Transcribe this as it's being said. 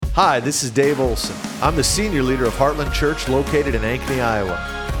Hi, this is Dave Olson. I'm the senior leader of Heartland Church located in Ankeny, Iowa.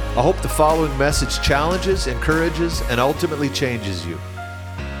 I hope the following message challenges, encourages, and ultimately changes you.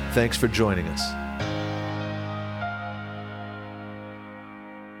 Thanks for joining us.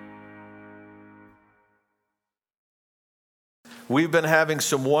 We've been having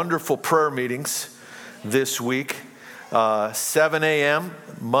some wonderful prayer meetings this week. 7 a.m.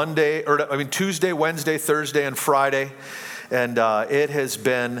 Tuesday, Wednesday, Thursday, and Friday. And it has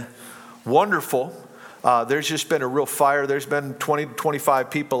been wonderful. There's just been a real fire. There's been 20 to 25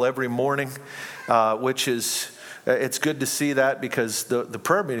 people every morning, which is, it's good to see that because the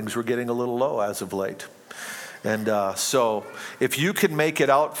prayer meetings were getting a little low as of late. And so if you can make it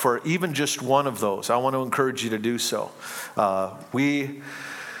out for even just one of those, I want to encourage you to do so. That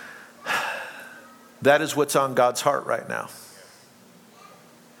is what's on God's heart right now.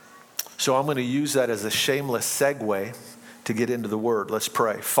 So I'm going to use that as a shameless segue to get into the Word. Let's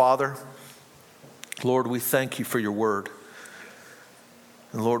pray. Father, Lord, we thank you for your Word.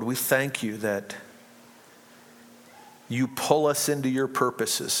 And Lord, we thank you that you pull us into your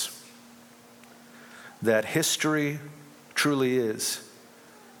purposes. That history truly is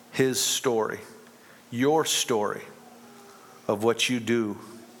his story, your story of what you do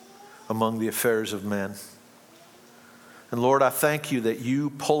among the affairs of men. And Lord, I thank you that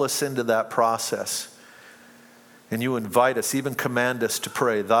you pull us into that process. And you invite us, even command us to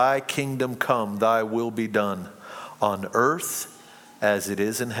pray, thy kingdom come, thy will be done on earth as it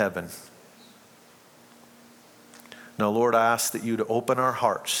is in heaven. Now, Lord, I ask that you to open our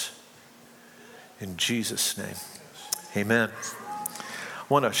hearts in Jesus' name. Amen. I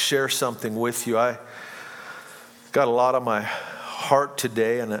want to share something with you. I got a lot on my heart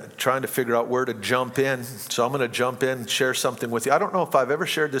today and trying to figure out where to jump in. So I'm going to jump in and share something with you. I don't know if I've ever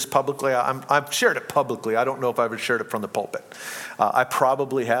shared this publicly. I've shared it publicly. I don't know if I've ever shared it from the pulpit. I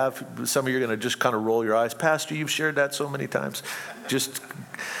probably have. Some of you are going to just kind of roll your eyes. Pastor, you've shared that so many times. Just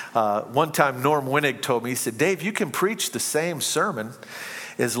one time Norm Winnig told me, he said, Dave, you can preach the same sermon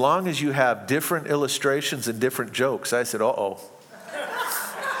as long as you have different illustrations and different jokes. I said, uh-oh.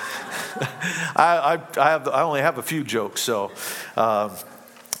 I only have a few jokes, so. All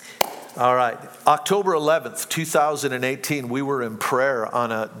right. October 11th, 2018, we were in prayer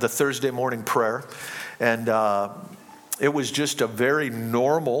on the Thursday morning prayer. And it was just a very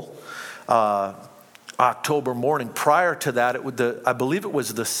normal October morning. Prior to that, I believe it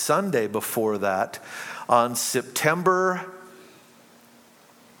was the Sunday before that, on September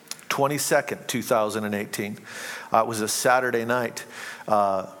 22nd, 2018. It was a Saturday night.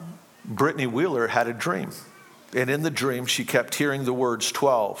 Brittany Wheeler had a dream. And in the dream, she kept hearing the words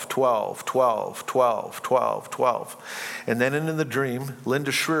 12, 12, 12, 12, 12, 12. And then in the dream,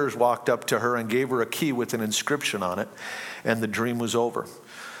 Linda Schreers walked up to her and gave her a key with an inscription on it. And the dream was over.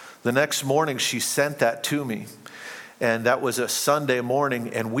 The next morning, she sent that to me. And that was a Sunday morning.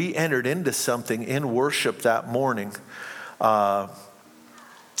 And we entered into something in worship that morning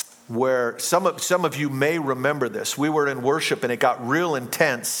where some of you may remember this. We were in worship and it got real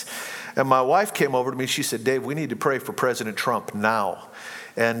intense. And my wife came over to me. She said, Dave, we need to pray for President Trump now.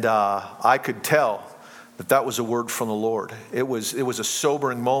 And I could tell that was a word from the Lord. It was a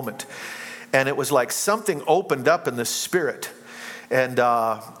sobering moment. And it was like something opened up in the spirit. And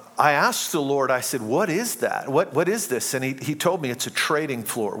I asked the Lord, I said, what is that? What is this? And he told me it's a trading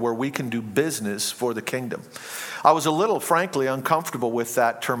floor where we can do business for the kingdom. I was a little, frankly, uncomfortable with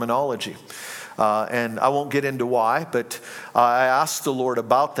that terminology. And I won't get into why, but I asked the Lord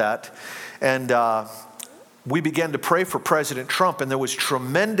about that. And we began to pray for President Trump, and there was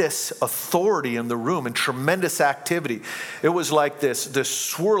tremendous authority in the room and tremendous activity. It was like this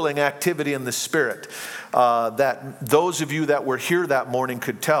swirling activity in the spirit that those of you that were here that morning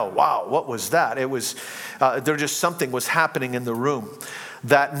could tell, wow, what was that? It was, something was happening in the room.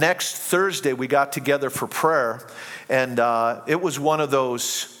 That next Thursday, we got together for prayer, and it was one of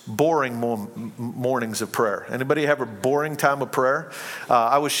those boring mornings of prayer. Anybody have a boring time of prayer?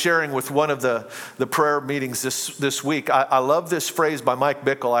 I was sharing with one of the prayer meetings this week. I love this phrase by Mike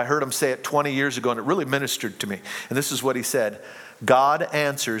Bickle. I heard him say it 20 years ago, and it really ministered to me. And this is what he said: God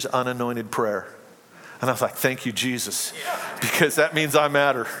answers unanointed prayer. And I was like, thank you, Jesus, because that means I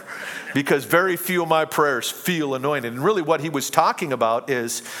matter. because very few of my prayers feel anointed. And really what he was talking about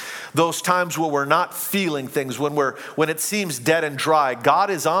is those times where we're not feeling things, when it seems dead and dry. God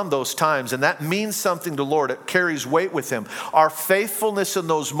is on those times, and that means something to the Lord. It carries weight with him. Our faithfulness in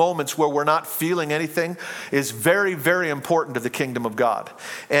those moments where we're not feeling anything is very, very important to the kingdom of God.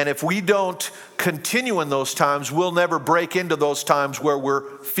 And if we don't continue in those times, we'll never break into those times where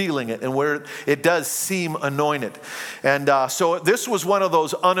we're feeling it and where it does seem anointed. And so this was one of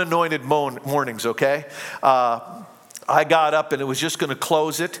those unanointed mornings, okay? I got up and it was just going to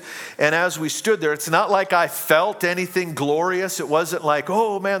close it. And as we stood there, it's not like I felt anything glorious. It wasn't like,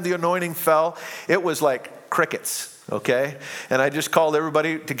 oh man, the anointing fell. It was like crickets, okay? And I just called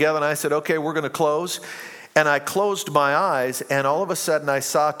everybody together and I said, okay, we're going to close. And I closed my eyes, and all of a sudden I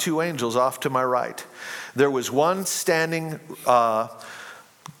saw two angels off to my right. There was one standing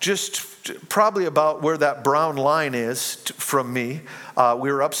just probably about where that brown line is from me.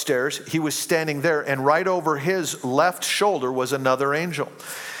 We were upstairs. He was standing there, and right over his left shoulder was another angel.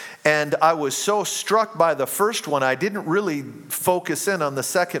 And I was so struck by the first one, I didn't really focus in on the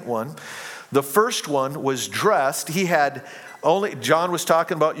second one. The first one was dressed. He had John was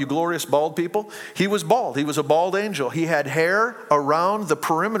talking about you glorious bald people. He was bald. He was a bald angel. He had hair around the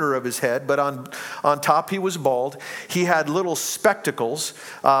perimeter of his head, but on top he was bald. He had little spectacles.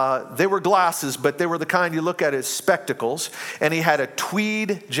 They were glasses, but they were the kind you look at as spectacles. And he had a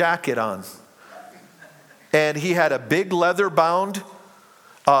tweed jacket on. And he had a big leather-bound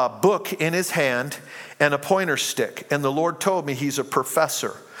book in his hand and a pointer stick. And the Lord told me he's a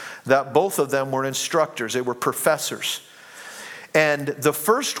professor, that both of them were instructors. They were professors. And the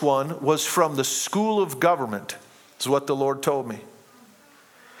first one was from the School of Government, is what the Lord told me.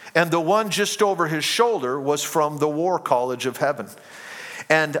 And the one just over his shoulder was from the War College of Heaven.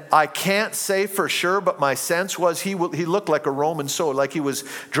 And I can't say for sure, but my sense was he looked like a Roman soldier, like he was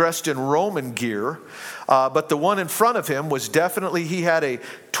dressed in Roman gear. But the one in front of him was definitely, he had a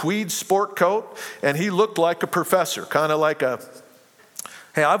tweed sport coat, and he looked like a professor, kind of like a...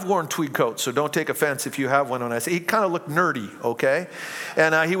 Hey, I've worn tweed coats, so don't take offense if you have one. When I say he kind of looked nerdy, okay?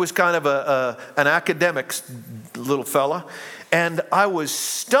 And he was kind of an academic little fella, and I was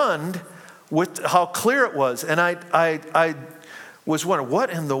stunned with how clear it was. And I was wondering,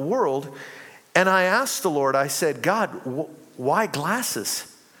 what in the world? And I asked the Lord, I said, God, why glasses?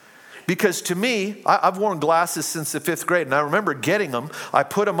 Because to me, I've worn glasses since the 5th grade, and I remember getting them. I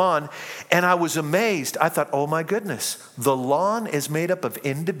put them on, and I was amazed. I thought, oh my goodness, the lawn is made up of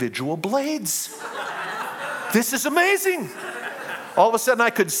individual blades. This is amazing. All of a sudden,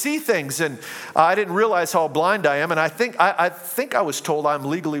 I could see things, and I didn't realize how blind I am. And I think I was told I'm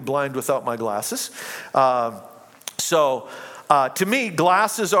legally blind without my glasses. To me,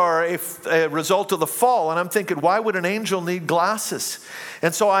 glasses are a result of the fall. And I'm thinking, why would an angel need glasses?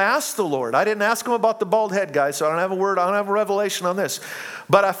 And so I asked the Lord. I didn't ask him about the bald head guy, so I don't have a revelation on this.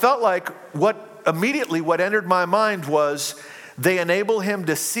 But I felt like what entered my mind was they enable him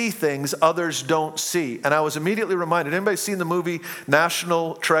to see things others don't see. And I was immediately reminded, anybody seen the movie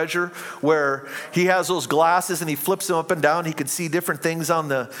National Treasure, where he has those glasses and he flips them up and down, he could see different things on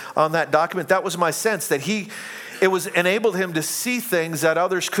that document? That was my sense, that it was enabled him to see things that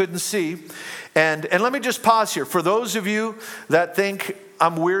others couldn't see. And let me just pause here. For those of you that think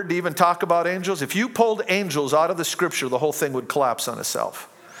I'm weird to even talk about angels, if you pulled angels out of the scripture, the whole thing would collapse on itself.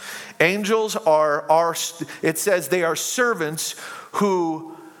 Angels it says they are servants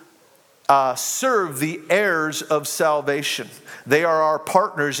who serve the heirs of salvation. They are our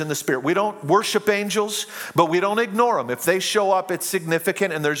partners in the Spirit. We don't worship angels, but we don't ignore them. If they show up, it's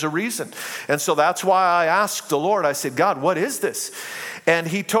significant and there's a reason. And so that's why I asked the Lord, I said, God, what is this? And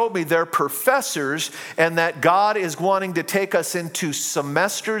he told me they're professors, and that God is wanting to take us into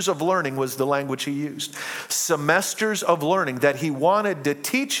semesters of learning, was the language he used. Semesters of learning that he wanted to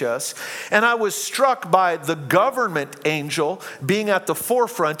teach us. And I was struck by the government angel being at the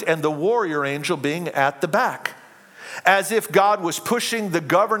forefront and the warrior angel being at the back. As if God was pushing the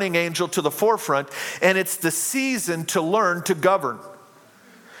governing angel to the forefront, and it's the season to learn to govern.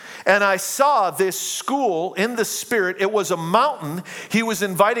 And I saw this school in the Spirit. It was a mountain he was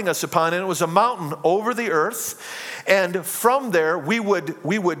inviting us upon, and it was a mountain over the earth. And from there, we would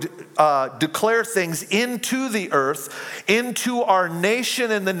declare things into the earth, into our nation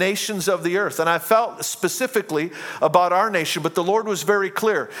and the nations of the earth. And I felt specifically about our nation, but the Lord was very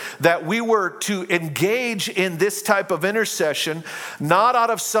clear that we were to engage in this type of intercession, not out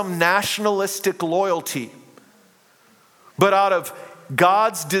of some nationalistic loyalty, but out of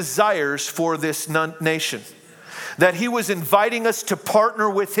God's desires for this nation. That he was inviting us to partner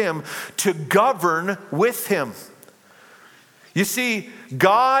with him, to govern with him. You see,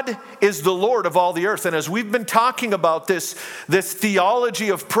 God is the Lord of all the earth. And as we've been talking about this theology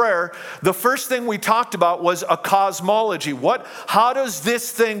of prayer, the first thing we talked about was a cosmology. How does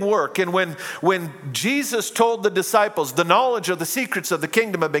this thing work? And when Jesus told the disciples, the knowledge of the secrets of the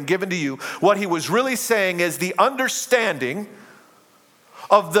kingdom have been given to you, what he was really saying is the understanding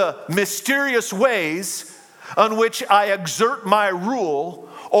of the mysterious ways on which I exert my rule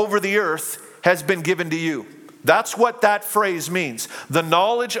over the earth has been given to you. That's what that phrase means. The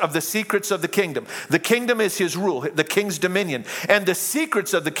knowledge of the secrets of the kingdom. The kingdom is his rule, the king's dominion. And the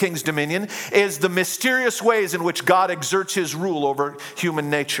secrets of the king's dominion is the mysterious ways in which God exerts his rule over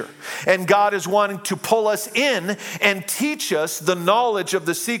human nature. And God is wanting to pull us in and teach us the knowledge of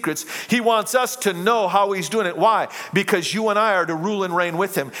the secrets. He wants us to know how he's doing it. Why? Because you and I are to rule and reign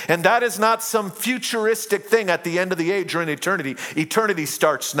with him. And that is not some futuristic thing at the end of the age or in eternity. Eternity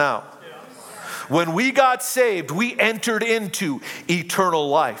starts now. When we got saved, we entered into eternal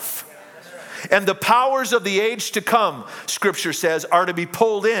life. And the powers of the age to come, Scripture says, are to be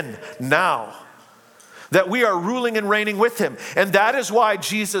pulled in now. That we are ruling and reigning with him. And that is why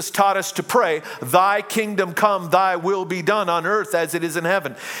Jesus taught us to pray, thy kingdom come, thy will be done on earth as it is in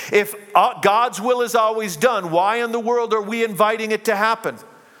heaven. If God's will is always done, why in the world are we inviting it to happen?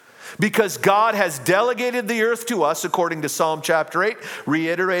 Because God has delegated the earth to us, according to Psalm chapter 8,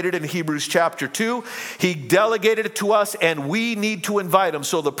 reiterated in Hebrews chapter 2. He delegated it to us, and we need to invite him.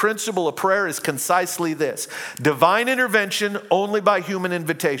 So the principle of prayer is concisely this: divine intervention only by human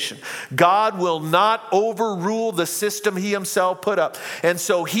invitation. God will not overrule the system he himself put up. And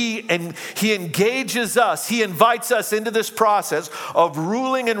so he engages us. He invites us into this process of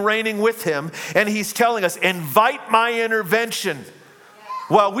ruling and reigning with him. And he's telling us, invite my intervention.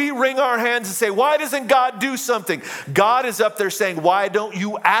 While we wring our hands and say, why doesn't God do something? God is up there saying, why don't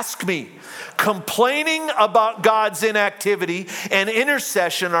you ask me? Complaining about God's inactivity and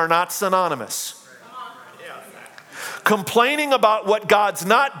intercession are not synonymous. Complaining about what God's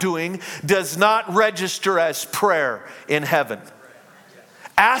not doing does not register as prayer in heaven.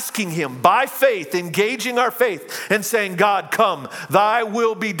 Asking him by faith, engaging our faith and saying, God, come, thy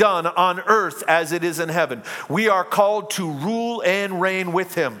will be done on earth as it is in heaven. We are called to rule and reign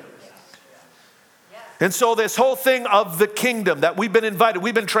with him. And so this whole thing of the kingdom that we've been invited,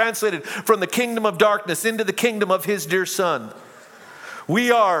 we've been translated from the kingdom of darkness into the kingdom of his dear son.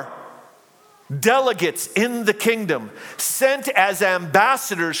 We are delegates in the kingdom, sent as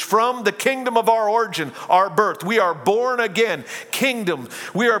ambassadors from the kingdom of our origin, our birth. We are born again kingdom.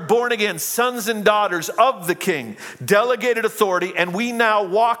 We are born again sons and daughters of the king, delegated authority, and we now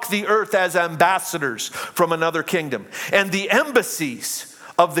walk the earth as ambassadors from another kingdom. And the embassies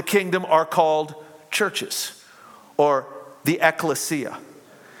of the kingdom are called churches, or the ecclesia.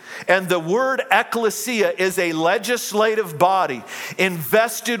 And the word ecclesia is a legislative body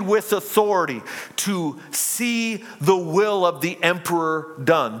invested with authority to see the will of the emperor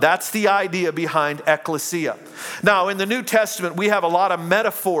done. That's the idea behind ecclesia. Now, in the New Testament, we have a lot of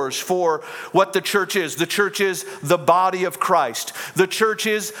metaphors for what the church is. The church is the body of Christ. The church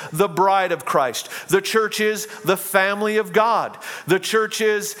is the bride of Christ. The church is the family of God. The church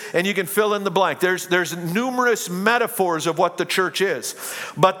is, and you can fill in the blank. There's numerous metaphors of what the church is.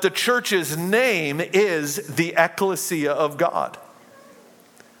 But the church's name is the ecclesia of God.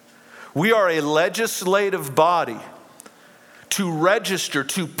 We are a legislative body to register,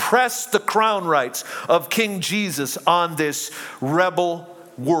 to press the crown rights of King Jesus on this rebel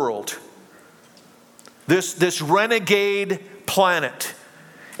world, this renegade planet.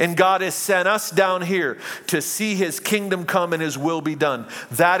 And God has sent us down here to see his kingdom come and his will be done.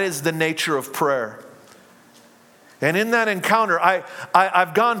 That is the nature of prayer. And in that encounter,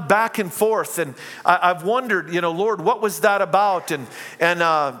 I've gone back and forth, and I've wondered, Lord, what was that about? And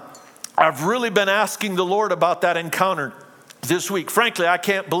I've really been asking the Lord about that encounter this week. Frankly, I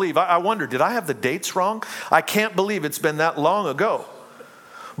can't believe. I wonder, did I have the dates wrong? I can't believe it's been that long ago.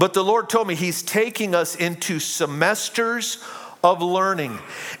 But the Lord told me he's taking us into semesters of learning.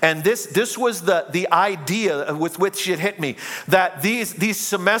 And this was the idea with which it hit me, that these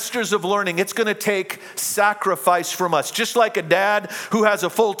semesters of learning, it's going to take sacrifice from us. Just like a dad who has a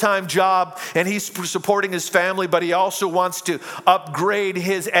full-time job and he's supporting his family, but he also wants to upgrade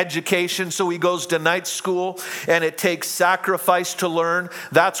his education, so he goes to night school, and it takes sacrifice to learn.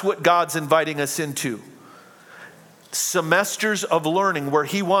 That's what God's inviting us into. Semesters of learning where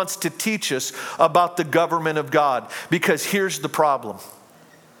he wants to teach us about the government of God. Because here's the problem.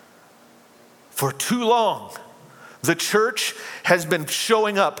 For too long, the church has been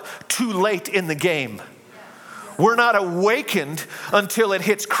showing up too late in the game. We're not awakened until it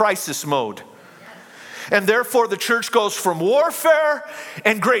hits crisis mode. And therefore the church goes from warfare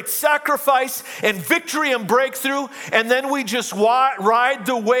and great sacrifice and victory and breakthrough, and then we just ride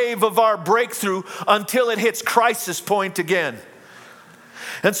the wave of our breakthrough until it hits crisis point again.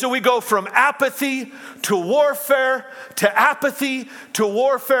 And so we go from apathy to warfare, to apathy to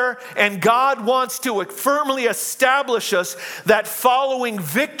warfare, and God wants to firmly establish us that following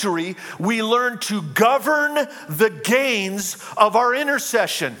victory, we learn to govern the gains of our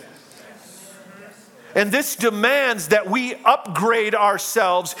intercession. And this demands that we upgrade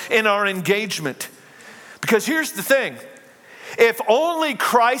ourselves in our engagement. Because here's the thing, if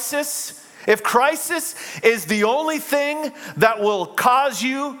crisis is the only thing that will cause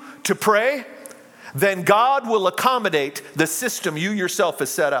you to pray, then God will accommodate the system you yourself have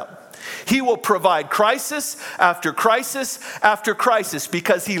set up. He will provide crisis after crisis after crisis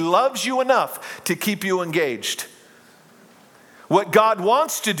because He loves you enough to keep you engaged. What God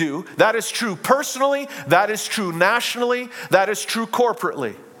wants to do, that is true personally, that is true nationally, that is true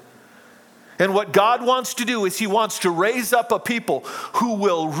corporately. And what God wants to do is He wants to raise up a people who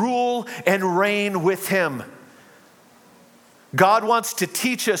will rule and reign with Him. God wants to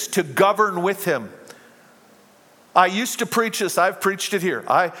teach us to govern with Him. I used to preach this. I've preached it here.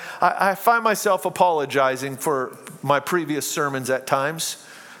 I find myself apologizing for my previous sermons at times.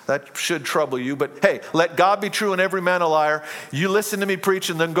 That should trouble you. But hey, let God be true and every man a liar. You listen to me preach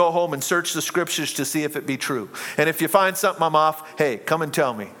and then go home and search the scriptures to see if it be true. And if you find something I'm off, hey, come and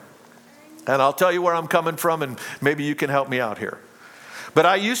tell me. And I'll tell you where I'm coming from, and maybe you can help me out here. But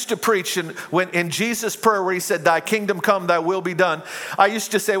I used to preach in Jesus' prayer where He said, "Thy kingdom come, thy will be done." I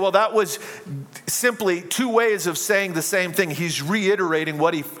used to say, well, that was simply two ways of saying the same thing. He's reiterating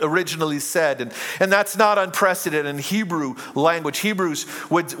what He originally said. And that's not unprecedented in Hebrew language. Hebrews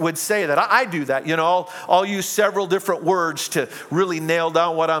would say that. I do that. You know, I'll use several different words to really nail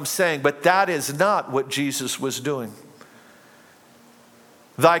down what I'm saying. But that is not what Jesus was doing.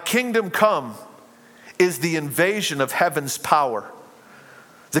 Thy kingdom come is the invasion of heaven's power.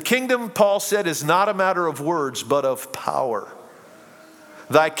 The kingdom, Paul said, is not a matter of words, but of power.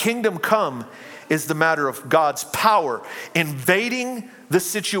 Thy kingdom come is the matter of God's power invading the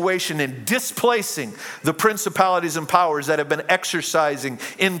situation and displacing the principalities and powers that have been exercising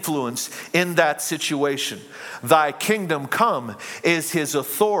influence in that situation. Thy kingdom come is His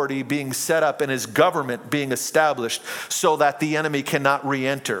authority being set up and His government being established so that the enemy cannot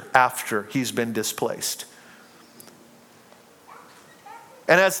re-enter after he's been displaced.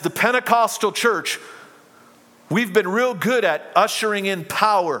 And as the Pentecostal church, we've been real good at ushering in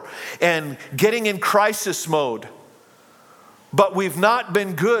power and getting in crisis mode. But we've not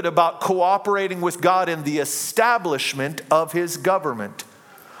been good about cooperating with God in the establishment of His government,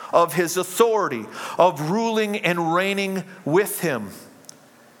 of His authority, of ruling and reigning with Him.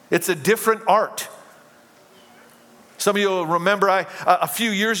 It's a different art. Some of you will remember a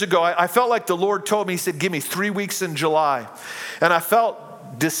few years ago, I felt like the Lord told me, He said, give me 3 weeks in July. And I felt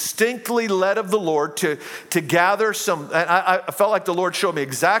distinctly led of the Lord to gather some, and I felt like the Lord showed me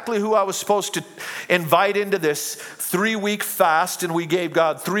exactly who I was supposed to invite into this 3-week fast, and we gave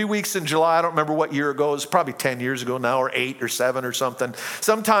God 3 weeks in July. I don't remember what year ago. It was probably 10 years ago now, or 8 or 7 or something.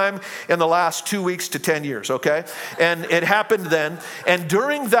 Sometime in the last 2 weeks to 10 years, okay? And it happened then. And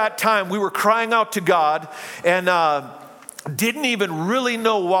during that time, we were crying out to God, and didn't even really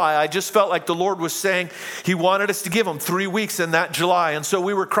know why. I just felt like the Lord was saying He wanted us to give Him 3 weeks in that July. And so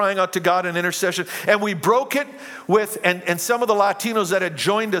we were crying out to God in intercession. And we broke it with, and some of the Latinos that had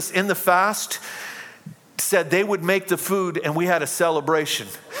joined us in the fast said they would make the food, and we had a celebration.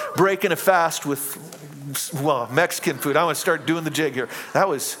 Breaking a fast with, well, Mexican food. I'm going to start doing the jig here. That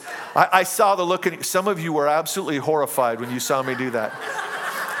was, I saw the look in, some of you were absolutely horrified when you saw me do that.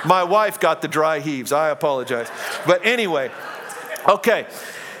 My wife got the dry heaves. I apologize. But anyway, okay.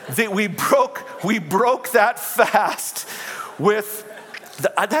 We broke that fast with,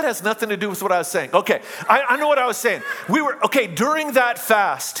 that has nothing to do with what I was saying. Okay, I know what I was saying. During that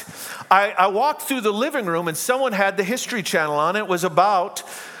fast, I walked through the living room and someone had the History Channel on. It was about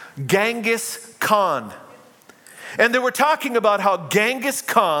Genghis Khan. And they were talking about how Genghis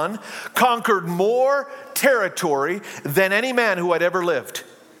Khan conquered more territory than any man who had ever lived.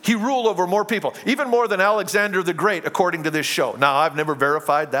 He ruled over more people, even more than Alexander the Great, according to this show. Now, I've never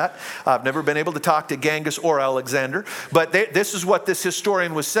verified that. I've never been able to talk to Genghis or Alexander, but this is what this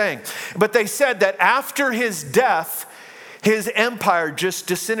historian was saying. But they said that after his death, his empire just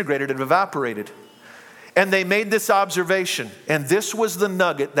disintegrated and evaporated. And they made this observation, and this was the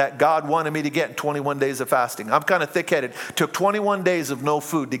nugget that God wanted me to get in 21 days of fasting. I'm kind of thick-headed. Took 21 days of no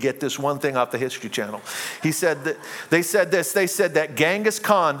food to get this one thing off the History Channel. They said that Genghis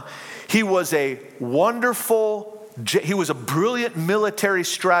Khan, He was a brilliant military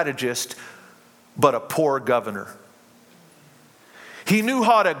strategist, but a poor governor. He knew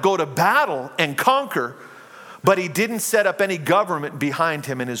how to go to battle and conquer, but he didn't set up any government behind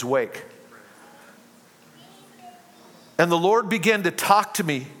him in his wake. And the Lord began to talk to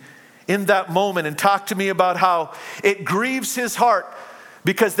me in that moment and talk to me about how it grieves his heart,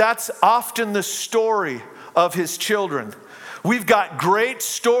 because that's often the story of his children. We've got great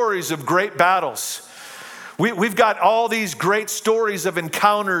stories of great battles. We've got all these great stories of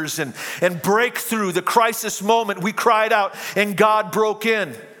encounters and breakthrough, the crisis moment. We cried out and God broke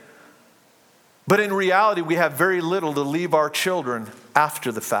in. But in reality, we have very little to leave our children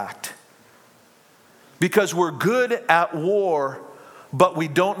after the fact. Because we're good at war, but we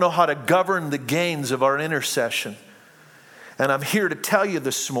don't know how to govern the gains of our intercession. And I'm here to tell you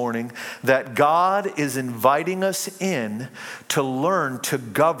this morning that God is inviting us in to learn to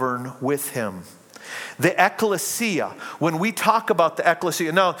govern with him. The ecclesia, when we talk about the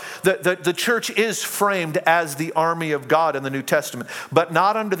ecclesia, now the church is framed as the army of God in the New Testament, but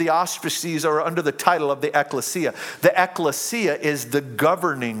not under the auspices or under the title of the ecclesia. The ecclesia is the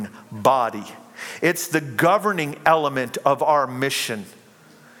governing body. It's the governing element of our mission.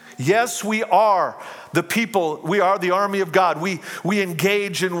 Yes, we are the people, we are the army of God. We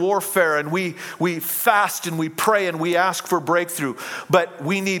engage in warfare and we fast and we pray and we ask for breakthrough. But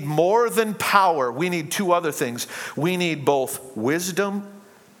we need more than power. We need two other things. We need both wisdom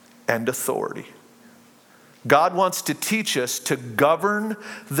and authority. God wants to teach us to govern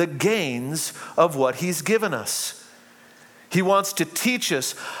the gains of what he's given us. He wants to teach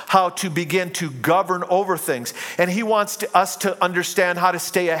us how to begin to govern over things. And he wants us to understand how to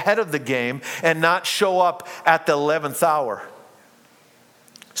stay ahead of the game and not show up at the 11th hour.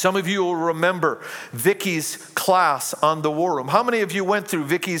 Some of you will remember Vicky's class on the War Room. How many of you went through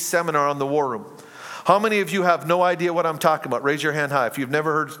Vicky's seminar on the War Room? How many of you have no idea what I'm talking about? Raise your hand high if you've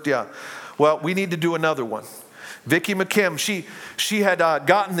never heard. Yeah. Well, we need to do another one. Vicky McKim, she had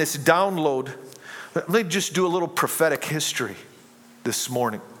gotten this download. Let me just do a little prophetic history this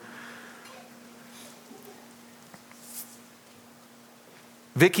morning.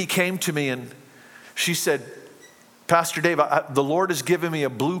 Vicki came to me and she said, Pastor Dave, the Lord has given me a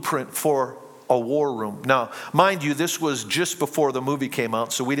blueprint for a war room. Now, mind you, this was just before the movie came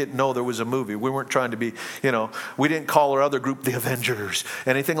out, so we didn't know there was a movie. We weren't trying to be, we didn't call our other group the Avengers,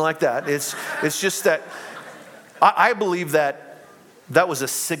 anything like that. It's just that I believe that was a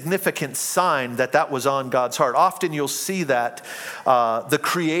significant sign that was on God's heart. Often you'll see that the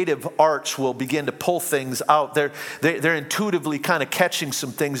creative arts will begin to pull things out. They're intuitively kind of catching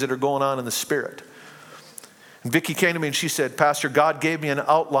some things that are going on in the spirit. And Vicki came to me and she said, Pastor, God gave me an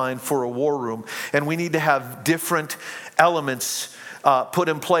outline for a war room, and we need to have different elements put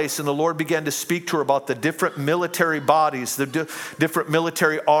in place. And the Lord began to speak to her about the different military bodies, the different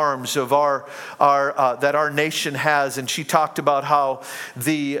military arms of that our nation has. And she talked about how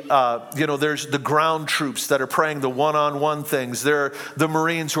there's the ground troops that are praying the one-on-one things. There are the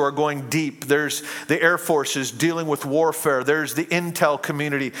Marines who are going deep. There's the Air Forces dealing with warfare. There's the intel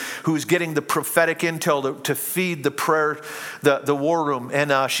community who's getting the prophetic intel to feed the prayer, the war room.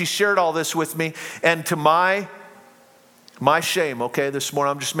 And she shared all this with me. And to my shame, okay, this morning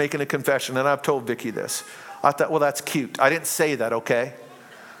I'm just making a confession, and I've told Vicki this. I thought, well, that's cute. I didn't say that, okay?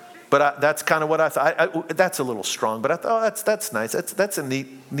 But that's kind of what I thought. That's a little strong, but I thought, oh, that's nice. That's a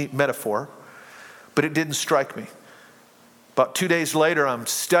neat metaphor. But it didn't strike me. About 2 days later, I'm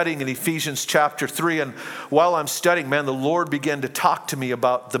studying in Ephesians chapter 3, and while I'm studying, the Lord began to talk to me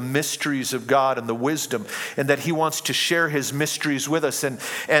about the mysteries of God and the wisdom, and that he wants to share his mysteries with us.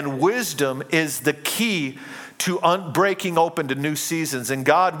 And wisdom is the key to breaking open to new seasons. And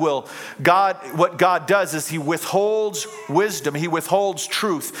what God does is he withholds wisdom, he withholds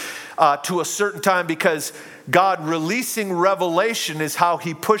truth to a certain time, because God releasing revelation is how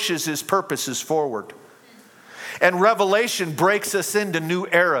he pushes his purposes forward. And revelation breaks us into new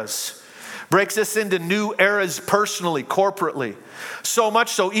eras. Breaks us into new eras personally, corporately. So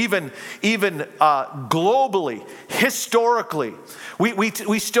much so even globally, historically,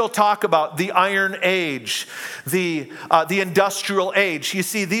 we still talk about the Iron Age, the Industrial Age. You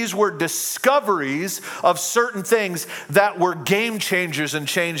see, these were discoveries of certain things that were game changers and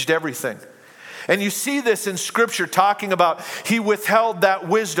changed everything. And you see this in Scripture talking about he withheld that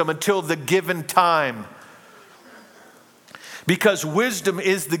wisdom until the given time. Because wisdom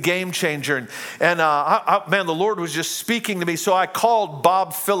is the game changer. And the Lord was just speaking to me. So I called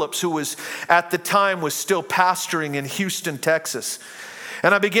Bob Phillips, who was at the time was still pastoring in Houston, Texas.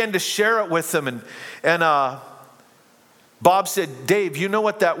 And I began to share it with him. And Bob said, Dave, you know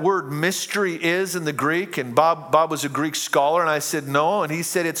what that word mystery is in the Greek? And Bob was a Greek scholar, and I said, no. And he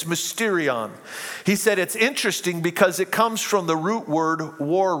said, it's mysterion. He said, it's interesting because it comes from the root word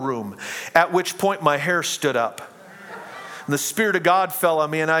war room, at which point my hair stood up. And the Spirit of God fell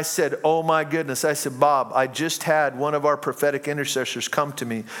on me, and I said, oh my goodness. I said, Bob, I just had one of our prophetic intercessors come to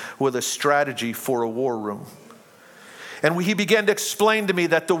me with a strategy for a war room. And he began to explain to me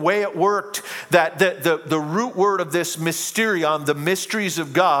that the way it worked, that the root word of this mysterion, the mysteries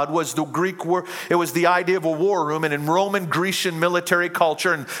of God, was the Greek word. It was the idea of a war room. And in Roman, Grecian military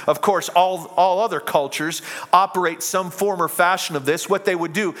culture, and of course all other cultures operate some form or fashion of this. What they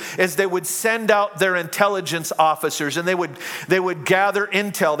would do is they would send out their intelligence officers, and they would gather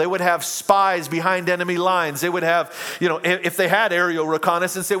intel. They would have spies behind enemy lines. They would have, if they had aerial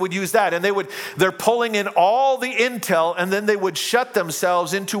reconnaissance, they would use that. And they're pulling in all the intel, and then they would shut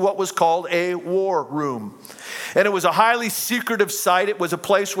themselves into what was called a war room. And it was a highly secretive site. It was a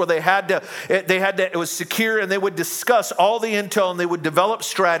place where it was secure, and they would discuss all the intel, and they would develop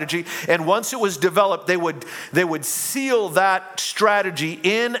strategy. And once it was developed, they would seal that strategy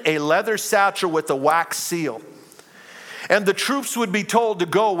in a leather satchel with a wax seal. And the troops would be told to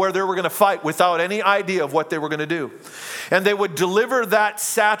go where they were going to fight without any idea of what they were going to do. And they would deliver that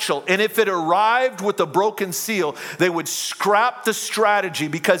satchel. And if it arrived with a broken seal, they would scrap the strategy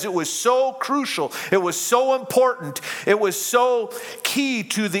because it was so crucial. It was so important. It was so key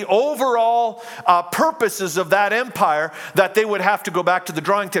to the overall purposes of that empire that they would have to go back to the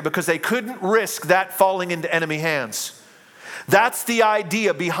drawing table because they couldn't risk that falling into enemy hands. That's the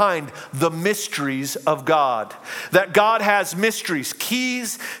idea behind the mysteries of God. That God has mysteries,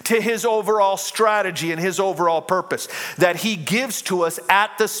 keys to his overall strategy and his overall purpose that he gives to us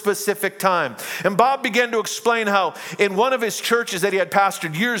at the specific time. And Bob began to explain how in one of his churches that he had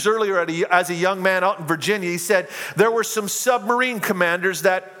pastored years earlier as a young man out in Virginia, he said there were some submarine commanders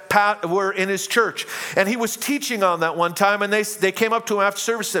that were in his church. And he was teaching on that one time, and they came up to him after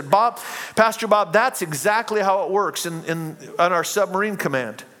service and said, Pastor Bob, that's exactly how it works on our submarine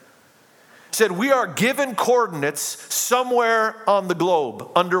command. He said, we are given coordinates somewhere on the globe,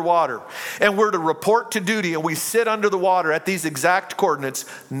 underwater, and we're to report to duty, and we sit under the water at these exact coordinates,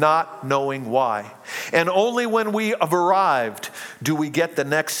 not knowing why. And only when we have arrived do we get the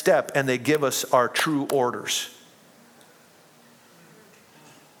next step, and they give us our true orders.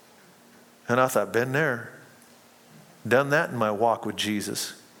 And I thought, been there, done that in my walk with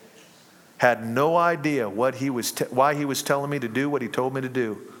Jesus. Had no idea why he was telling me to do what he told me to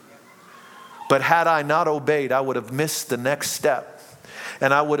do. But had I not obeyed, I would have missed the next step.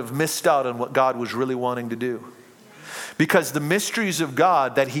 And I would have missed out on what God was really wanting to do. Because the mysteries of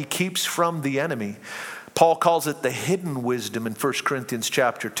God that he keeps from the enemy, Paul calls it the hidden wisdom in 1 Corinthians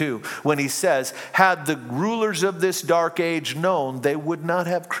chapter 2, when he says, had the rulers of this dark age known, they would not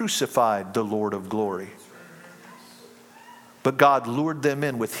have crucified the Lord of glory. But God lured them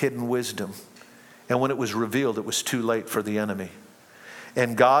in with hidden wisdom. And when it was revealed, it was too late for the enemy.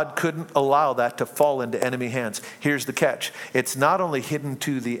 And God couldn't allow that to fall into enemy hands. Here's the catch. It's not only hidden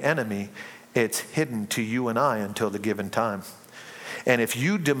to the enemy, it's hidden to you and I until the given time. And if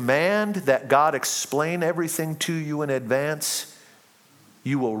you demand that God explain everything to you in advance,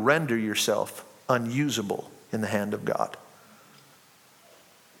 you will render yourself unusable in the hand of God.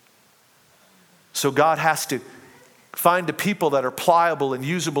 So God has to find a people that are pliable and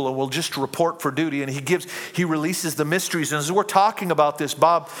usable and will just report for duty. And he releases the mysteries. And as we're talking about this,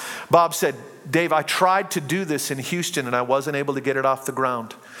 Bob said, Dave, I tried to do this in Houston and I wasn't able to get it off the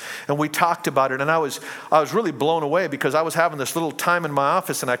ground. And we talked about it, and I was really blown away because I was having this little time in my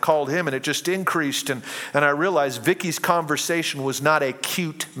office, and I called him, and it just increased. And I realized Vicky's conversation was not a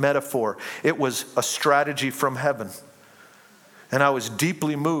cute metaphor. It was a strategy from heaven. And I was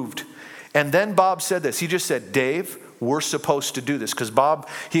deeply moved. And then Bob said this. He just said, Dave, we're supposed to do this. Because Bob,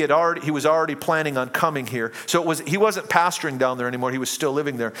 he was already planning on coming here. So he wasn't pastoring down there anymore. He was still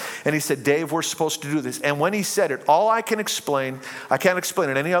living there. And he said, Dave, we're supposed to do this. And when he said it, all I can't explain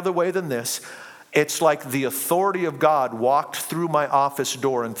it any other way than this. It's like the authority of God walked through my office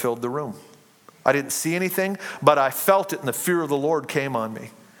door and filled the room. I didn't see anything, but I felt it, and the fear of the Lord came on me.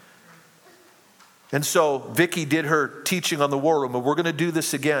 And so Vicky did her teaching on the war room, and we're going to do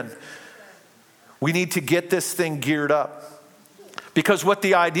this again. We need to get this thing geared up. Because what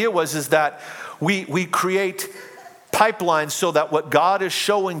the idea was is that we create pipelines so that what God is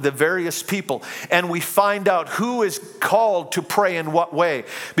showing the various people, and we find out who is called to pray in what way,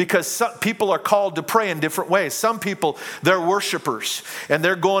 because some people are called to pray in different ways. Some people, they're worshipers, and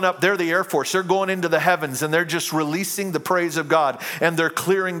they're going up, they're the Air Force, they're going into the heavens, and they're just releasing the praise of God, and they're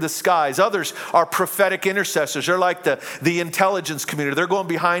clearing the skies. Others are prophetic intercessors. They're like the intelligence community. They're going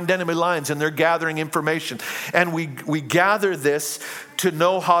behind enemy lines, and they're gathering information. And we gather this to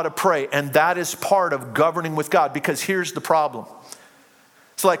know how to pray, and that is part of governing with God, because here's the problem.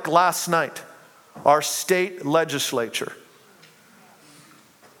 It's like last night, our state legislature,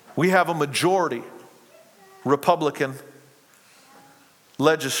 we have a majority Republican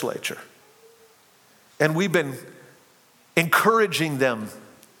legislature, and we've been encouraging them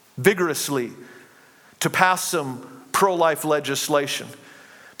vigorously to pass some pro-life legislation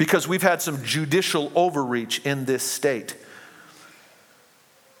because we've had some judicial overreach in this state.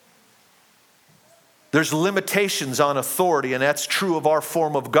 There's limitations on authority, and that's true of our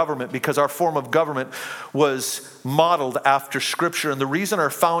form of government because our form of government was modeled after Scripture. And the reason our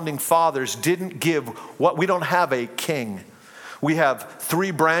founding fathers didn't give we don't have a king. We have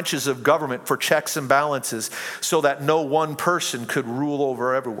 3 branches of government for checks and balances so that no one person could rule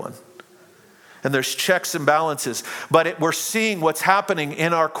over everyone. And there's checks and balances. But we're seeing what's happening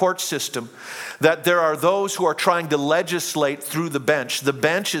in our court system, that there are those who are trying to legislate through the bench. The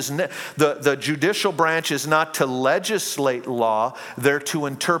bench is, the judicial branch is not to legislate law, they're to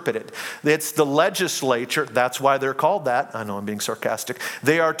interpret it. It's the legislature, that's why they're called that. I know I'm being sarcastic.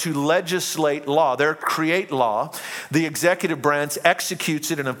 They are to legislate law. They're create law. The executive branch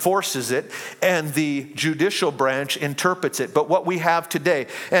executes it and enforces it, and the judicial branch interprets it. But what we have today,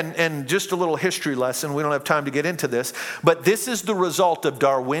 and just a little history lesson, we don't have time to get into this, but this is the result of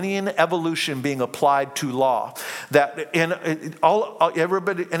Darwinian evolution being applied to law. That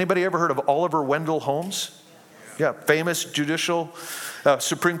anybody ever heard of Oliver Wendell Holmes? Yeah, famous judicial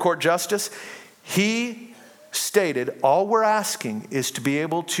Supreme Court justice. He stated, all we're asking is to be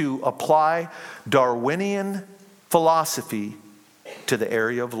able to apply Darwinian philosophy to the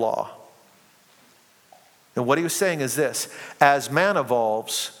area of law. And what he was saying is this: as man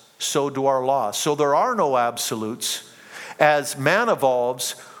evolves, so do our laws. So there are no absolutes. As man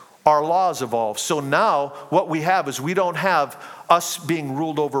evolves, our laws evolve. So now what we have is we don't have us being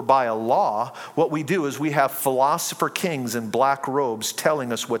ruled over by a law. What we do is we have philosopher kings in black robes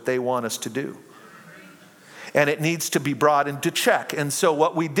telling us what they want us to do. And it needs to be brought into check. And so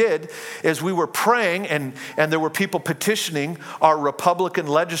what we did is we were praying, and there were people petitioning our Republican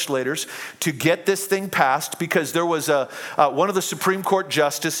legislators to get this thing passed, because there was one of the Supreme Court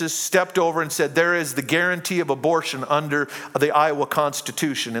justices stepped over and said there is the guarantee of abortion under the Iowa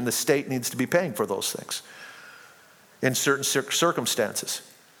Constitution, and the state needs to be paying for those things in certain circumstances.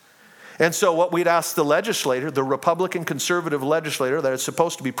 And so what we'd ask the legislator, the Republican conservative legislator that is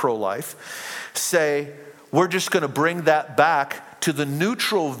supposed to be pro-life, say, we're just going to bring that back to the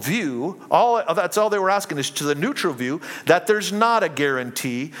neutral view. That's all they were asking, is to the neutral view that there's not a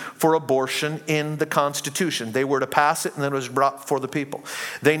guarantee for abortion in the Constitution. They were to pass it, and then it was brought before the people.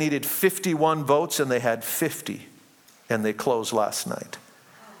 They needed 51 votes, and they had 50. And they closed last night.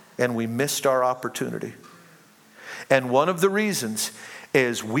 And we missed our opportunity. And one of the reasons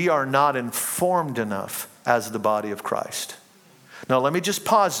is we are not informed enough as the body of Christ. Now, let me just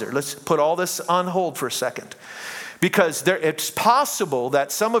pause there. Let's put all this on hold for a second. Because it's possible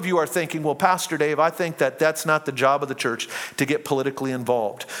that some of you are thinking, well, Pastor Dave, I think that that's not the job of the church to get politically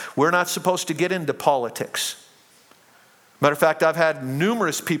involved. We're not supposed to get into politics. Matter of fact, I've had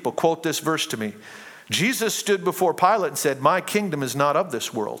numerous people quote this verse to me. Jesus stood before Pilate and said, my kingdom is not of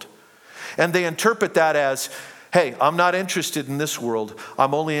this world. And they interpret that as, hey, I'm not interested in this world.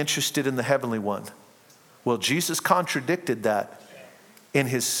 I'm only interested in the heavenly one. Well, Jesus contradicted that in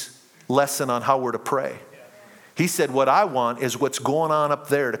his lesson on how we're to pray. He said, what I want is what's going on up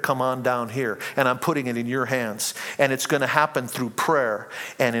there to come on down here, and I'm putting it in your hands. And it's going to happen through prayer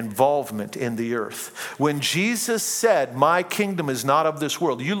and involvement in the earth. When Jesus said, my kingdom is not of this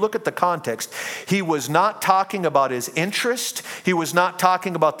world, you look at the context, he was not talking about his interest. He was not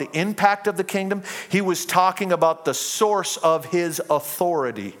talking about the impact of the kingdom. He was talking about the source of his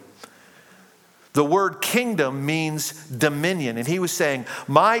authority. The word kingdom means dominion. And he was saying,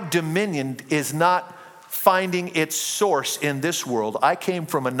 my dominion is not finding its source in this world. I came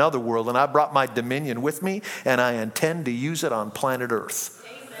from another world, and I brought my dominion with me, and I intend to use it on planet Earth.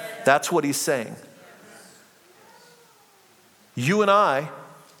 Amen. That's what he's saying. You and I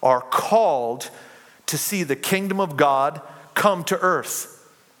are called to see the kingdom of God come to earth.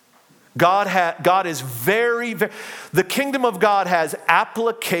 God is the kingdom of God has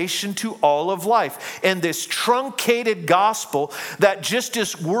application to all of life. And this truncated gospel that just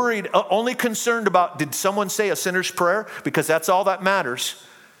is worried, only concerned about, did someone say a sinner's prayer? Because that's all that matters.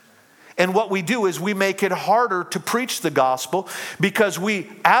 And what we do is we make it harder to preach the gospel because we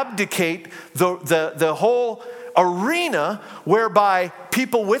abdicate the whole arena whereby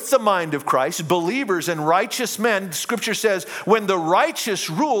people with the mind of Christ, believers and righteous men, Scripture says, when the righteous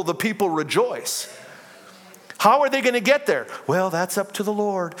rule, the people rejoice. How are they going to get there? Well, that's up to the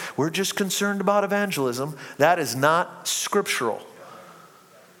Lord. We're just concerned about evangelism. That is not scriptural.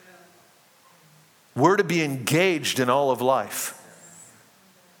 We're to be engaged in all of life.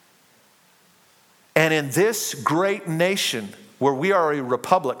 And in this great nation, where we are a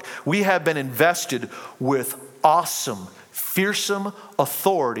republic, we have been invested with awesome, fearsome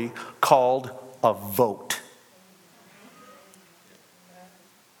authority called a vote.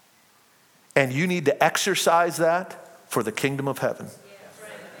 And you need to exercise that for the kingdom of heaven.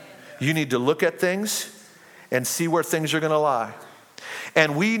 You need to look at things and see where things are going to lie.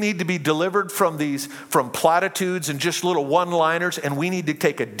 And we need to be delivered from platitudes and just little one-liners, and we need to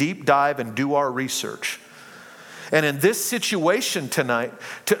take a deep dive and do our research. And in this situation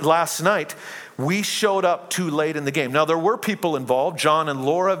last night, we showed up too late in the game. Now, there were people involved. John and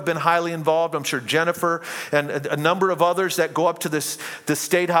Laura have been highly involved. I'm sure Jennifer and a number of others that go up to the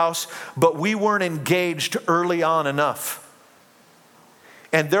State House. But we weren't engaged early on enough.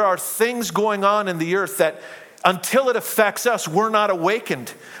 And there are things going on in the earth that until it affects us, we're not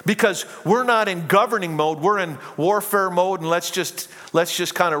awakened because we're not in governing mode. We're in warfare mode and let's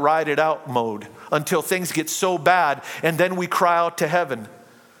just kind of ride it out mode until things get so bad, and then we cry out to heaven.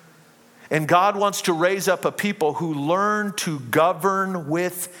 And God wants to raise up a people who learn to govern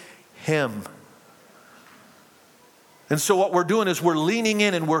with Him. And so what we're doing is we're leaning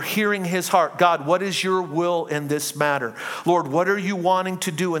in and we're hearing His heart. God, what is your will in this matter? Lord, what are you wanting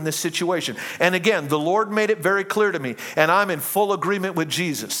to do in this situation? And again, the Lord made it very clear to me, and I'm in full agreement with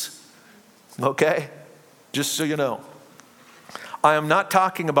Jesus. Okay? Just so you know. I am not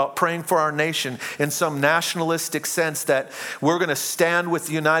talking about praying for our nation in some nationalistic sense that we're going to stand with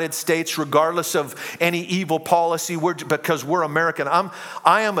the United States regardless of any evil policy because we're American. I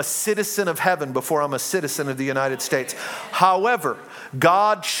am a citizen of heaven before I'm a citizen of the United States. However,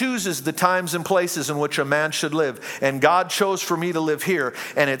 God chooses the times and places in which a man should live. And God chose for me to live here.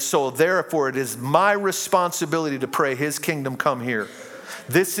 And therefore it is my responsibility to pray His kingdom come here.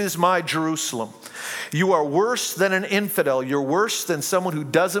 This is my Jerusalem. You are worse than an infidel. You're worse than someone who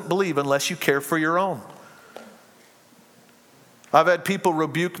doesn't believe unless you care for your own. I've had people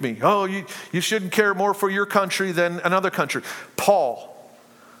rebuke me. Oh, you shouldn't care more for your country than another country. Paul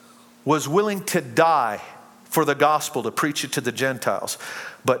was willing to die for the gospel, to preach it to the Gentiles.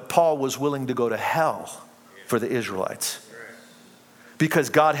 But Paul was willing to go to hell for the Israelites because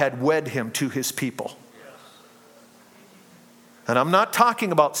God had wed him to His people. And I'm not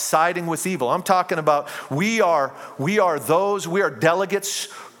talking about siding with evil. I'm talking about we are delegates,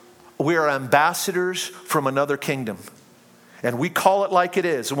 we are ambassadors from another kingdom. And we call it like it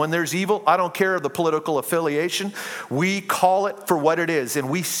is. And when there's evil, I don't care the political affiliation. We call it for what it is. And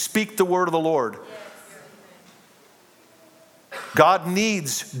we speak the word of the Lord. God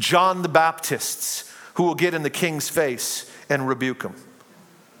needs John the Baptists who will get in the king's face and rebuke him.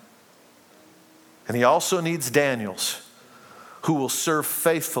 And He also needs Daniels who will serve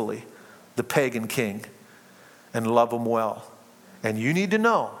faithfully the pagan king and love him well. And you need to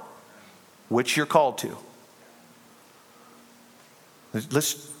know which you're called to.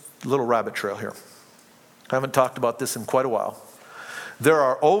 Let's little rabbit trail here. I haven't talked about this in quite a while. There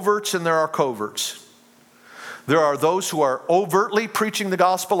are overts and there are coverts. There are those who are overtly preaching the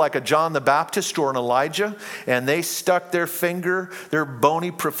gospel like a John the Baptist or an Elijah, and they stuck their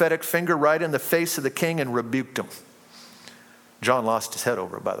bony prophetic finger right in the face of the king and rebuked him. John lost his head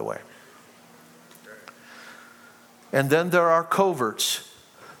over it, by the way. And then there are coverts,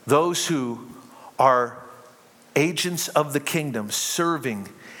 those who are agents of the kingdom, serving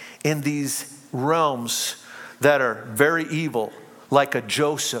in these realms that are very evil, like a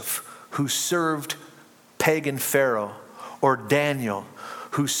Joseph who served pagan Pharaoh, or Daniel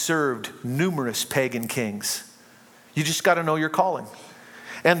who served numerous pagan kings. You just got to know your calling.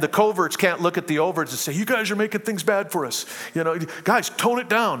 And the coverts can't look at the overts and say, you guys are making things bad for us. Guys, tone it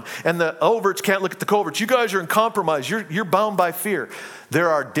down. And the overts can't look at the coverts. You guys are in compromise. You're bound by fear. There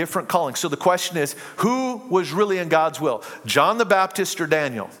are different callings. So the question is, who was really in God's will? John the Baptist or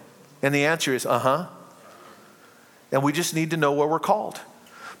Daniel? And the answer is, And we just need to know where we're called.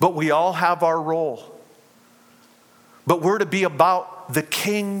 But we all have our role. But we're to be about the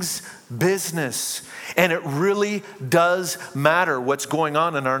king's business. And it really does matter what's going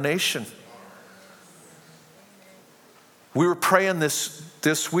on in our nation. We were praying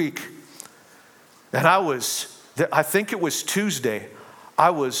this week, and I think it was Tuesday, I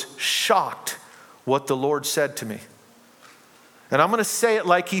was shocked what the Lord said to me. And I'm going to say it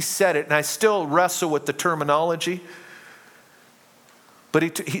like he said it, and I still wrestle with the terminology.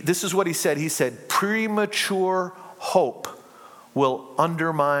 But this is what he said. He said, premature hope will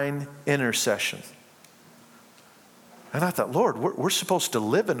undermine intercession. And I thought, Lord, we're supposed to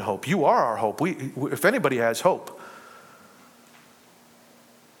live in hope. You are our hope. If anybody has hope.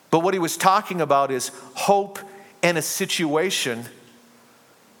 But what he was talking about is hope in a situation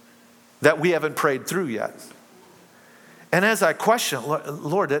that we haven't prayed through yet. And as I question,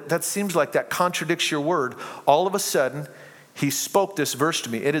 Lord, that seems like that contradicts your word. All of a sudden, he spoke this verse to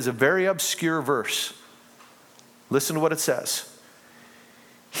me. It is a very obscure verse. Listen to what it says.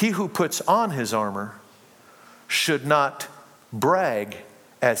 He who puts on his armor should not brag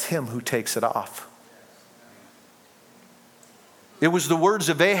as him who takes it off. It was the words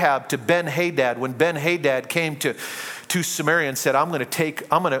of Ahab to Ben-Hadad when Ben-Hadad came to Samaria and said, I'm going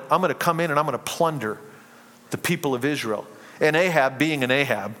to come in and I'm going to plunder the people of Israel. And Ahab, being an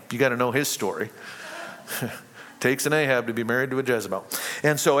Ahab, you got to know his story. Takes an Ahab to be married to a Jezebel.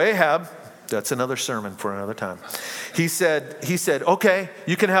 And so Ahab, that's another sermon for another time. He said, okay,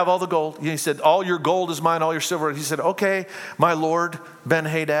 you can have all the gold. He said, all your gold is mine, all your silver. He said, okay, my lord,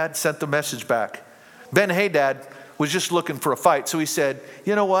 Ben-Hadad, sent the message back. Ben-Hadad was just looking for a fight. So he said,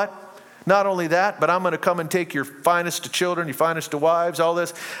 you know what? Not only that, but I'm going to come and take your finest of children, your finest of wives, all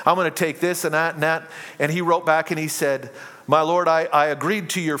this. I'm going to take this and that and that. And he wrote back and he said, my lord, I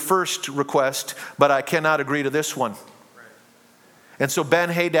agreed to your first request, but I cannot agree to this one. And so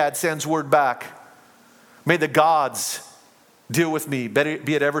Ben-Hadad sends word back. May the gods deal with me,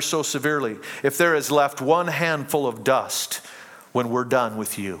 be it ever so severely, if there is left one handful of dust when we're done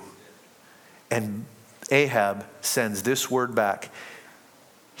with you. And Ahab sends this word back.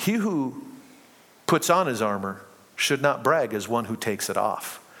 He who puts on his armor should not brag as one who takes it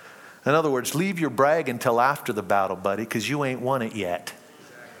off. In other words, leave your brag until after the battle, buddy, because you ain't won it yet.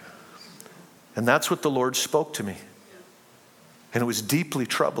 And that's what the Lord spoke to me. And it was deeply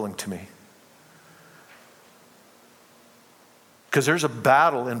troubling to me. Because there's a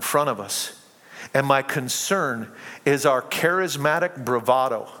battle in front of us. And my concern is our charismatic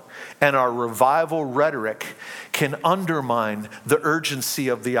bravado and our revival rhetoric can undermine the urgency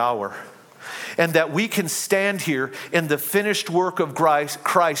of the hour. And that we can stand here in the finished work of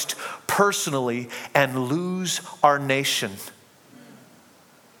Christ personally and lose our nation.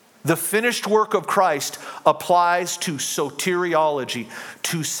 The finished work of Christ applies to soteriology,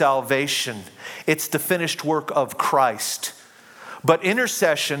 to salvation. It's the finished work of Christ. But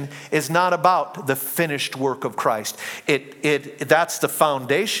intercession is not about the finished work of Christ. That's the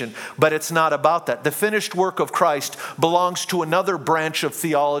foundation, but it's not about that. The finished work of Christ belongs to another branch of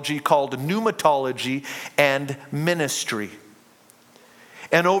theology called pneumatology and ministry.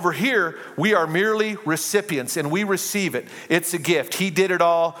 And over here, we are merely recipients and we receive it. It's a gift. He did it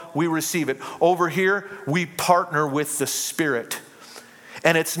all, we receive it. Over here, we partner with the Spirit.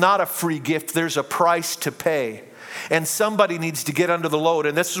 And it's not a free gift, there's a price to pay. And somebody needs to get under the load.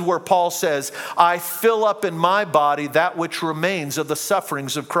 And this is where Paul says, I fill up in my body that which remains of the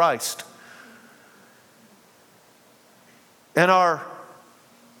sufferings of Christ. And our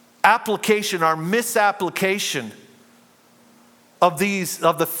application, our misapplication of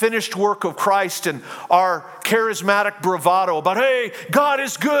the finished work of Christ and our charismatic bravado about, hey, God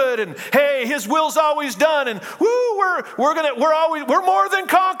is good, and hey, His will's always done, and we're more than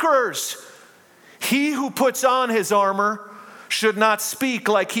conquerors. He who puts on his armor should not speak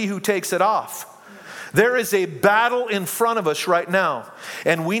like he who takes it off. There is a battle in front of us right now,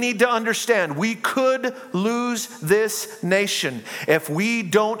 and we need to understand we could lose this nation if we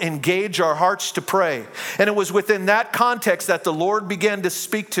don't engage our hearts to pray. And it was within that context that the Lord began to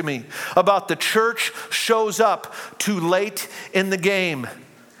speak to me about the church shows up too late in the game.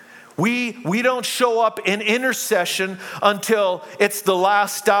 We don't show up in intercession until it's the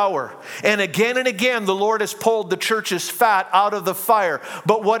last hour. And again, the Lord has pulled the church's fat out of the fire.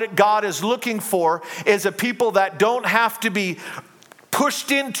 But what God is looking for is a people that don't have to be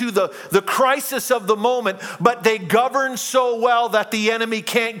pushed into the crisis of the moment, but they govern so well that the enemy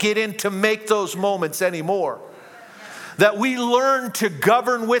can't get in to make those moments anymore. that we learn to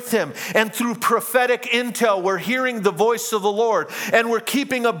govern with him. And through prophetic intel, we're hearing the voice of the Lord, and we're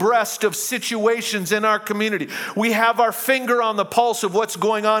keeping abreast of situations in our community. We have our finger on the pulse of what's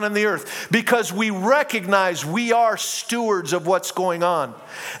going on in the earth because we recognize we are stewards of what's going on,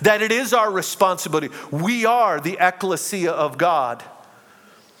 that it is our responsibility. We are the ecclesia of God.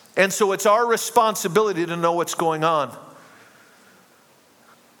 And so it's our responsibility to know what's going on.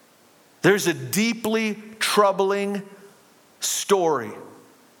 There's a deeply troubling story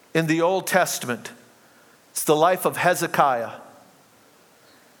in the Old Testament. It's the life of Hezekiah.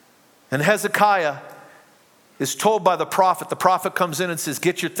 And Hezekiah is told by the prophet. The prophet comes in and says,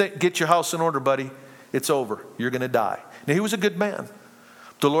 get your house in order, buddy. It's over. You're going to die. Now, he was a good man.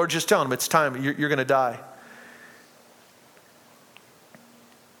 The Lord just telling him, it's time. You're going to die.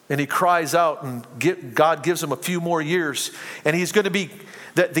 And he cries out, and God gives him a few more years. And he's going to be,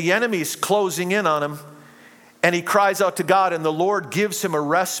 the enemy's closing in on him. And he cries out to God, and the Lord gives him a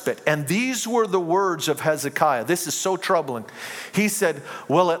respite. And these were the words of Hezekiah. This is so troubling. He said,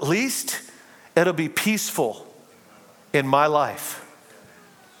 well, at least it'll be peaceful in my life.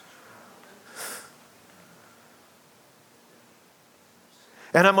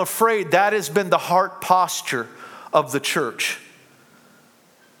 And I'm afraid that has been the heart posture of the church.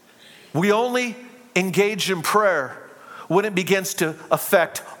 We only engage in prayer when it begins to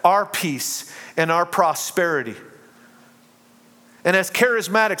affect our peace and our prosperity. And as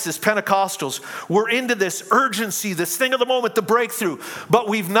charismatics, as Pentecostals, we're into this urgency, this thing of the moment, the breakthrough. But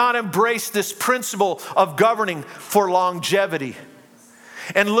we've not embraced this principle of governing for longevity.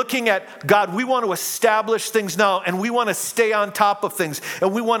 And looking at God, we want to establish things now, and we want to stay on top of things,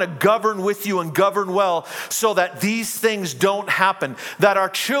 and we want to govern with you and govern well so that these things don't happen. That our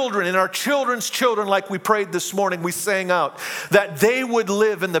children and our children's children, like we prayed this morning, we sang out, that they would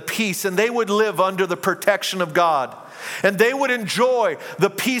live in the peace and they would live under the protection of God. And they would enjoy the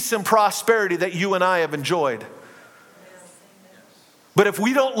peace and prosperity that you and I have enjoyed. But if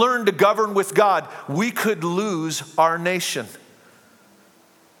we don't learn to govern with God, we could lose our nation.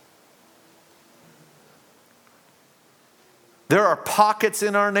 There are pockets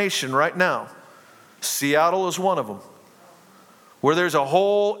in our nation right now, Seattle is one of them, where there's a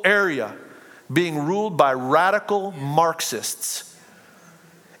whole area being ruled by radical Marxists.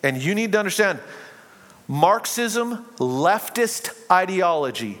 And you need to understand, Marxism, leftist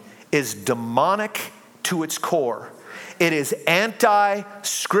ideology, is demonic to its core. It is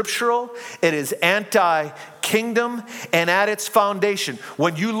anti-scriptural, it is anti-kingdom, and at its foundation,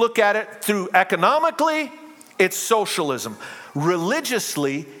 when you look at it through economically, it's socialism.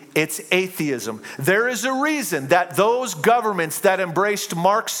 Religiously, it's atheism. There is a reason that those governments that embraced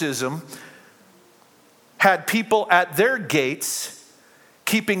Marxism had people at their gates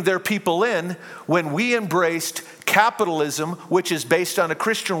keeping their people in. When we embraced capitalism, which is based on a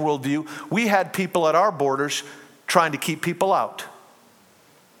Christian worldview, we had people at our borders trying to keep people out.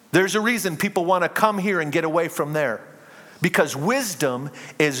 There's a reason people want to come here and get away from there. Because wisdom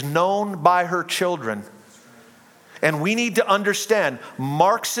is known by her children. And we need to understand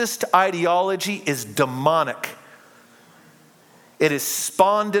Marxist ideology is demonic. It is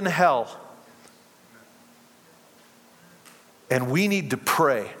spawned in hell. And we need to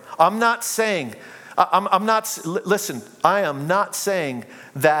pray. I am not saying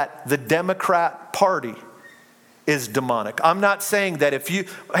that the Democrat Party is demonic. I'm not saying that if you,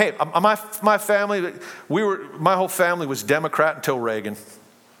 my family, my whole family was Democrat until Reagan.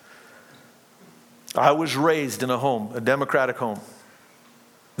 I was raised in a Democratic home.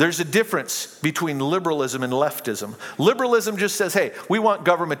 There's a difference between liberalism and leftism. Liberalism just says, hey, we want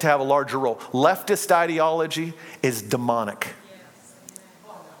government to have a larger role. Leftist ideology is demonic.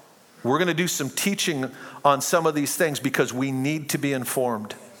 We're going to do some teaching on some of these things because we need to be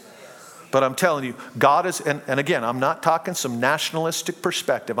informed. But I'm telling you, God is, and again, I'm not talking some nationalistic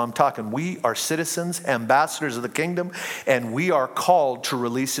perspective. I'm talking we are citizens, ambassadors of the kingdom, and we are called to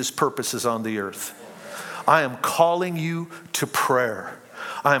release his purposes on the earth. I am calling you to prayer.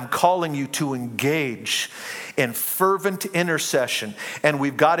 I am calling you to engage in fervent intercession. And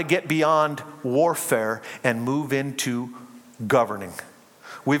we've got to get beyond warfare and move into governing.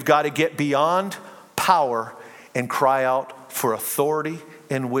 We've got to get beyond power and cry out for authority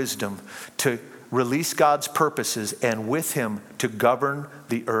and wisdom to release God's purposes and with him to govern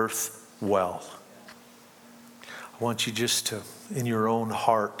the earth well. I want you just to, in your own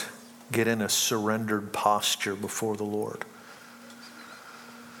heart, get in a surrendered posture before the Lord.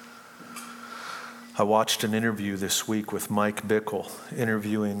 I watched an interview this week with Mike Bickle,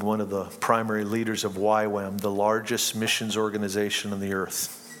 interviewing one of the primary leaders of YWAM, the largest missions organization on the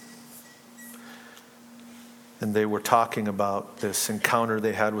earth. And they were talking about this encounter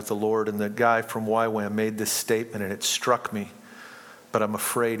they had with the Lord. And the guy from YWAM made this statement, and it struck me. But I'm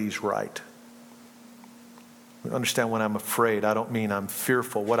afraid he's right. Understand, when I'm afraid, I don't mean I'm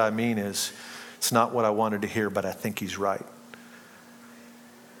fearful. What I mean is, it's not what I wanted to hear, but I think he's right.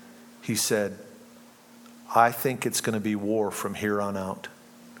 He said, I think it's going to be war from here on out.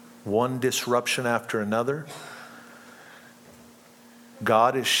 One disruption after another.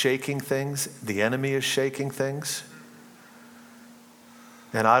 God is shaking things. The enemy is shaking things.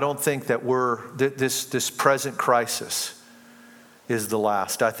 And I don't think that this present crisis is the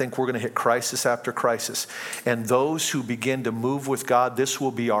last. I think we're going to hit crisis after crisis. And those who begin to move with God, this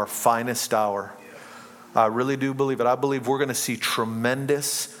will be our finest hour. I really do believe it. I believe we're going to see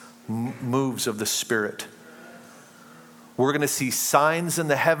tremendous moves of the Spirit. We're going to see signs in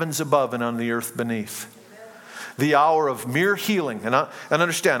the heavens above and on the earth beneath. The hour of mere healing, and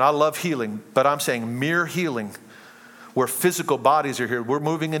understand, I love healing, but I'm saying mere healing, where physical bodies are here. We're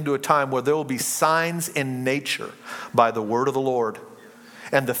moving into a time where there will be signs in nature by the word of the Lord.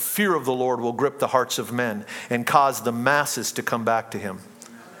 And the fear of the Lord will grip the hearts of men and cause the masses to come back to him.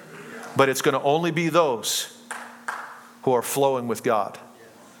 But it's going to only be those who are flowing with God.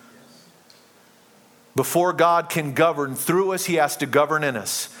 Before God can govern through us, he has to govern in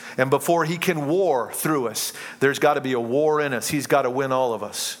us. And before he can war through us, there's got to be a war in us. He's got to win all of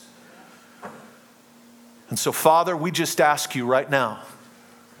us. And so, Father, we just ask you right now,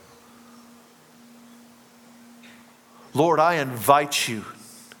 Lord, I invite you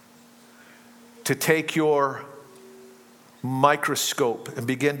to take your microscope and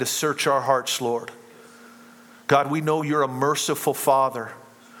begin to search our hearts, Lord. God, we know you're a merciful Father.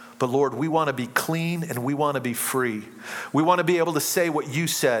 But Lord, we want to be clean and we want to be free. We want to be able to say what you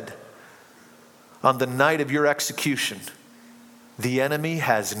said on the night of your execution. The enemy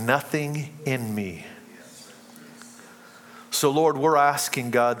has nothing in me. So Lord, we're asking,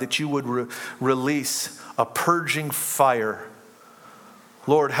 God, that you would release a purging fire.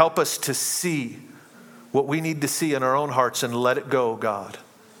 Lord, help us to see what we need to see in our own hearts and let it go, God.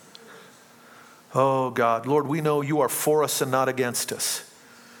 Oh God, Lord, we know you are for us and not against us.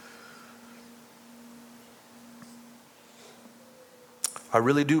 I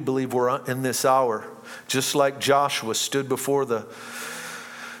really do believe we're in this hour, just like Joshua stood before the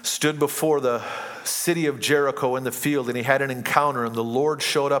city of Jericho in the field, and he had an encounter, and the Lord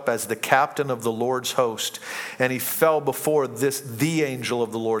showed up as the captain of the Lord's host, and he fell before the angel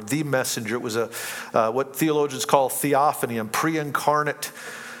of the Lord, the messenger. It was what theologians call theophany, a pre-incarnate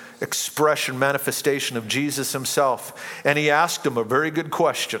expression, manifestation of Jesus himself. And he asked him a very good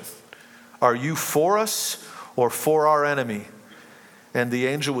question: are you for us or for our enemy? And the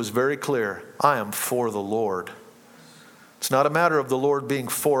angel was very clear: I am for the Lord. It's not a matter of the Lord being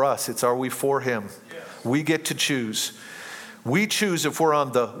for us. It's, are we for him? Yes. We get to choose. We choose if we're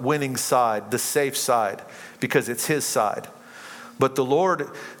on the winning side, the safe side, because it's his side. But the Lord,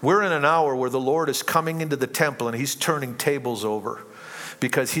 we're in an hour where the Lord is coming into the temple and he's turning tables over,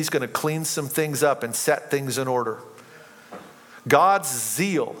 because he's going to clean some things up and set things in order. God's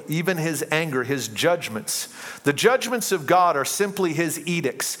zeal, even his anger, his judgments. The judgments of God are simply his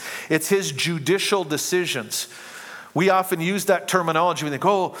edicts. It's his judicial decisions. We often use that terminology. We think,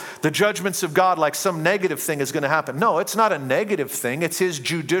 oh, the judgments of God, like some negative thing is going to happen. No, it's not a negative thing. It's his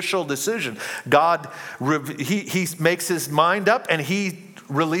judicial decision. God, he makes his mind up and he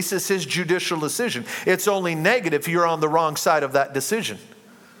releases his judicial decision. It's only negative if you're on the wrong side of that decision.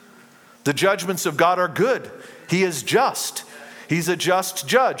 The judgments of God are good. He is just. He's a just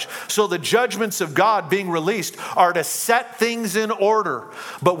judge. So the judgments of God being released are to set things in order.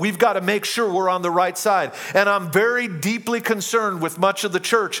 But we've got to make sure we're on the right side. And I'm very deeply concerned with much of the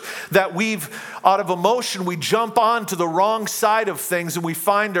church that out of emotion, we jump on to the wrong side of things and we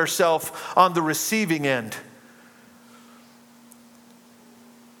find ourselves on the receiving end.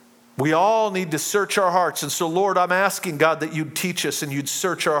 We all need to search our hearts. And so, Lord, I'm asking, God, that you'd teach us and you'd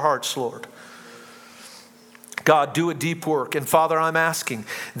search our hearts, Lord. God, do a deep work. And Father, I'm asking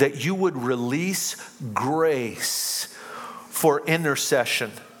that you would release grace for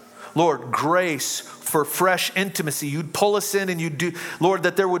intercession. Lord, grace for fresh intimacy. You'd pull us in and you'd do, Lord,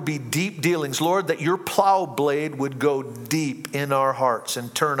 that there would be deep dealings. Lord, that your plow blade would go deep in our hearts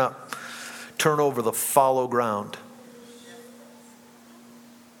and turn over the fallow ground.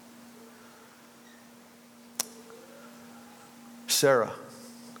 Sarah,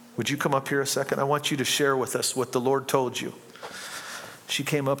 would you come up here a second? I want you to share with us what the Lord told you. She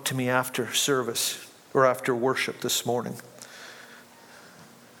came up to me after service or after worship this morning.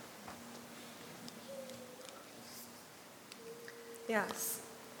 Yes.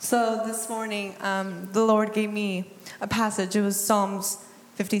 So this morning, the Lord gave me a passage. It was Psalms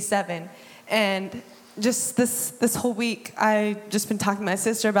 57. And just this whole week, I've just been talking to my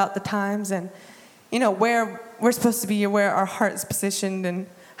sister about the times and, where we're supposed to be, where our heart is positioned and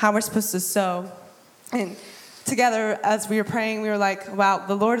how we're supposed to sow. And together, as we were praying, we were like, wow,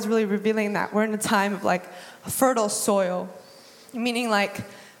 the Lord is really revealing that we're in a time of like fertile soil, meaning like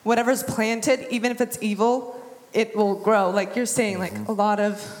whatever's planted, even if it's evil, it will grow. Like you're saying, like a lot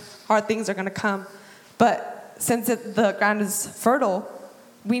of hard things are going to come. But since the ground is fertile,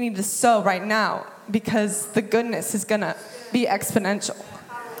 we need to sow right now because the goodness is going to be exponential.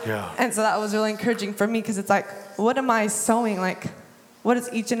 Yeah. And so that was really encouraging for me because it's like, what am I sowing? Like, what is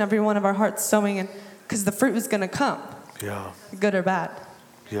each and every one of our hearts sowing? And because the fruit is going to come. Yeah. Good or bad.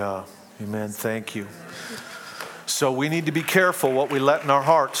 Yeah. Amen. Thank you. So we need to be careful what we let in our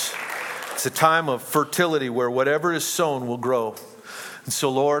hearts. It's a time of fertility where whatever is sown will grow. And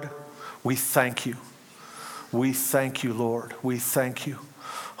so, Lord, we thank you. We thank you, Lord. We thank you.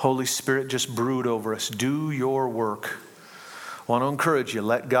 Holy Spirit, just brood over us. Do your work. I want to encourage you.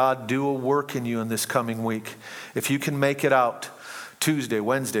 Let God do a work in you in this coming week. If you can make it out Tuesday,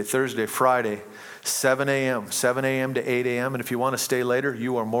 Wednesday, Thursday, Friday, 7 a.m. to 8 a.m. And if you want to stay later,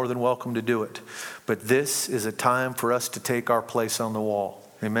 you are more than welcome to do it. But this is a time for us to take our place on the wall.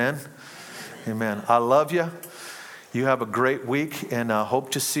 Amen? Amen. I love you. You have a great week, and I hope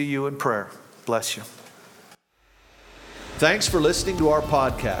to see you in prayer. Bless you. Thanks for listening to our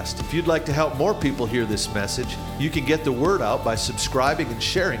podcast. If you'd like to help more people hear this message, you can get the word out by subscribing and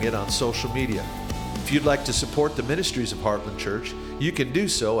sharing it on social media. If you'd like to support the ministries of Heartland Church, you can do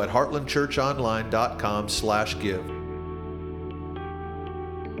so at heartlandchurchonline.com/give.